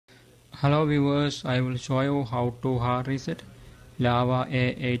Hello viewers, I will show you how to hard reset Lava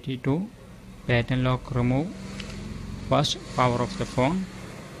A82 pattern lock remove. First, power off the phone.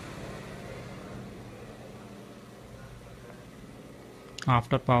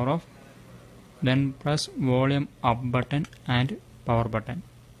 After power off, then press volume up button and power button.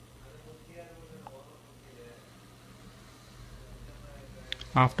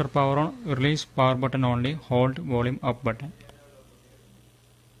 After power on, release power button only, hold volume up button.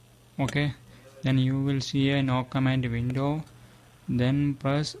 Okay, then you will see a no command window, then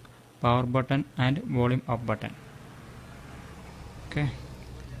press power button and volume up button. Okay,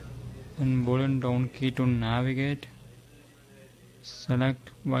 then volume down key to navigate,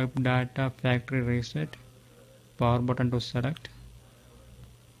 select wipe data factory reset, power button to select,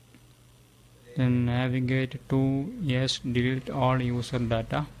 then navigate to yes delete all user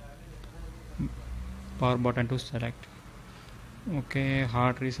data, power button to select. Okay,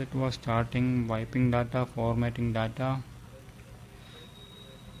 hard reset was starting, wiping data, formatting data.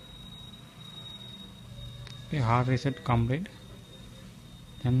 Okay, hard reset complete.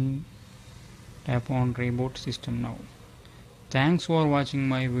 Then tap on reboot system now. Thanks for watching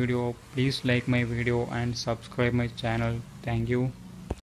my video. Please like my video and subscribe my channel. Thank you.